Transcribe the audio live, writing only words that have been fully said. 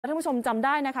ท่านผู้ชมจำไ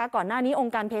ด้นะคะก่อนหน้านี้อง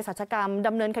ค์การเภสัชกรรมด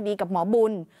ำเนินคดีกับหมอบุ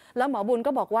ญแล้วหมอบุญ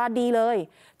ก็บอกว่าดีเลย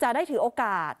จะได้ถือโอก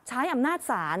าสใช้อำนาจ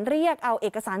ศาลเรียกเอาเอ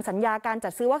กสารสัญญาการจั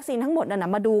ดซื้อวัคซีนทั้งหมดน่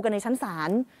ะมาดูกันในชั้นศาล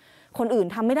คนอื่น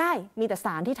ทำไม่ได้มีแต่ศ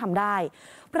าลที่ทำได้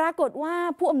ปรากฏว่า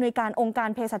ผู้อำนวยการองค์การ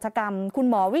เภสัชกรรมคุณ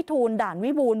หมอวิทูลด่าน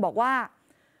วิบูลย์บอกว่า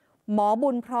หมอบุ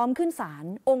ญพร้อมขึ้นศาล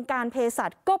องค์การเภสั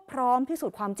ชก็พร้อมพิสู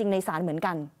จน์ความจริงในศาลเหมือน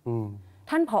กัน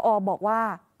ท่านผอ.บอกว่า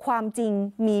ความจริง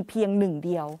มีเพียงหนึ่งเ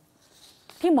ดียว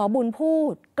ที่หมอบุญพู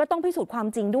ดก็ต้องพิสูจน์ความ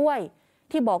จริงด้วย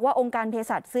ที่บอกว่าองค์การเภ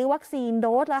สัชซื้อวัคซีนโด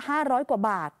สละ500กว่า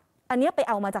บาทอันนี้ไป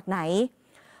เอามาจากไหน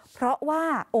เพราะว่า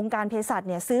องค์การเภสัช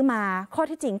เนี่ยซื้อมาข้อ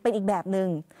ที่จริงเป็นอีกแบบหนึ่ง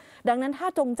ดังนั้นถ้า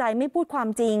จงใจไม่พูดความ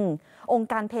จริงองค์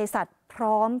การเภสัชพ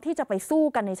ร้อมที่จะไปสู้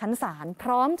กันในชั้นศาลพ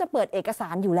ร้อมจะเปิดเอกสา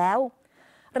รอยู่แล้ว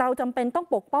เราจำเป็นต้อง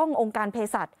ปกป้ององค์การเภ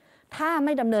สัชถ้าไ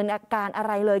ม่ดำเนินการอะไ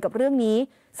รเลยกับเรื่องนี้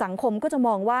สังคมก็จะม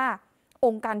องว่าอ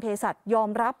งค์การเภสัชยอม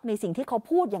รับในสิ่งที่เขา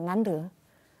พูดอย่างนั้นหรือ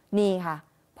นี่ค่ะ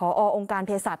ผอ.องค์การเ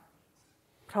ภสัช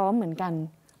พร้อมเหมือนกัน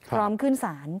พร้อมขึ้นศ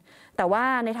าลแต่ว่า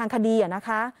ในทางคดีนะค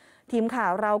ะทีมข่า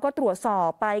วเราก็ตรวจสอบ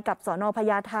ไปกับสน.พ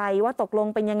ญาไทว่าตกลง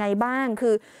เป็นยังไงบ้างคื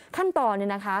อขั้นตอนเนี่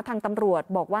ยนะคะทางตำรวจ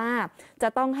บอกว่าจะ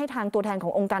ต้องให้ทางตัวแทนขอ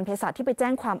งองค์การเภสัชที่ไปแจ้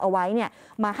งความเอาไว้เนี่ย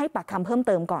มาให้ปากคำเพิ่มเ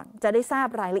ติมก่อนจะได้ทราบ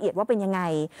รายละเอียดว่าเป็นยังไง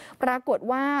ปรากฏ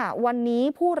ว่าวันนี้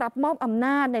ผู้รับมอบอำน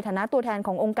าจในฐานะตัวแทนข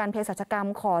ององค์การเภสัชกรรม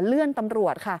ขอเลื่อนตำรว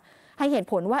จค่ะให้เหตุ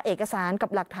ผลว่าเอกสารกับ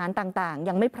หลักฐานต่างๆ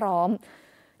ยังไม่พร้อม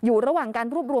อยู่ระหว่างการ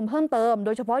รวบรวมเพิ่มเติมโด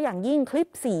ยเฉพาะอย่างยิ่งคลิป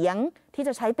เสียงที่จ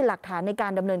ะใช้เป็นหลักฐานในกา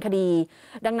รดำเนินคดี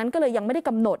ดังนั้นก็เลยยังไม่ได้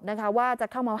กำหนดนะคะว่าจะ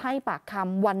เข้ามาให้ปากค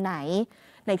ำวันไหน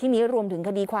ในที่นี้รวมถึงค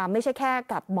ดีความไม่ใช่แค่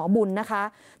กับหมอบุญนะคะ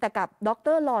แต่กับด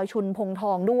ร.ลอยชุนพงท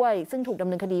องด้วยซึ่งถูกดำ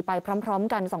เนินคดีไปพร้อม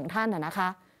ๆกัน2ท่านนะคะ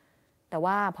แต่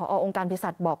ว่าผอ.องค์การเภสั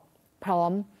ชบอกพร้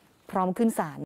อมขึ้นศาล